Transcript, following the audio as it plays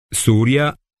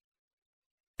Surja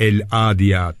El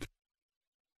Adijat,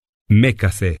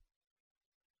 Mekase,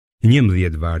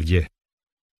 11 vargje.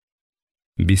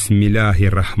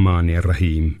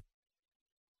 Bismillahirrahmanirrahim.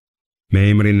 Me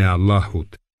emrin e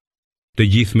Allahut, të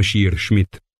gjithë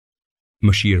mëshirshmit,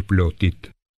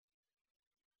 mëshirëplotit.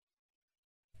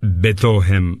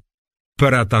 Betohem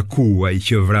për ata kuaj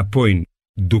që vrapojnë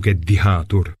duke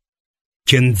dihatur,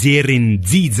 që nxjerrin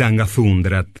xixa nga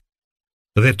thundrat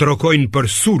dhe trokojnë për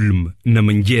sulm në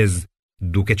mëngjes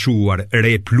duke quar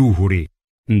re pluhuri,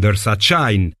 ndërsa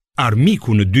çajnë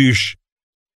armiku në dysh,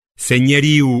 se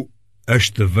njeriu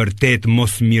është vërtet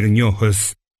mos mirënjohës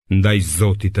ndaj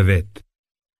Zotit të vet,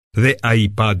 dhe ai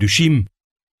pa dyshim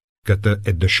këtë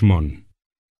e dëshmon.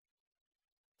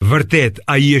 Vërtet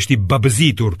ai është i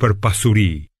babëzitur për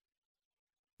pasuri.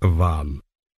 Vallë,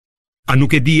 a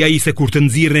nuk e di ai se kur të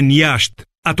nxirren jashtë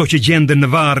ato që gjenden në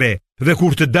varre dhe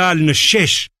kur të dalë në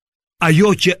shesh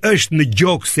ajo që është në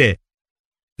gjokse,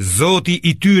 Zoti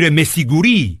i tyre me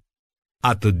siguri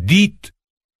atë ditë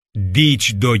di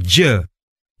çdo gjë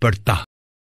për ta.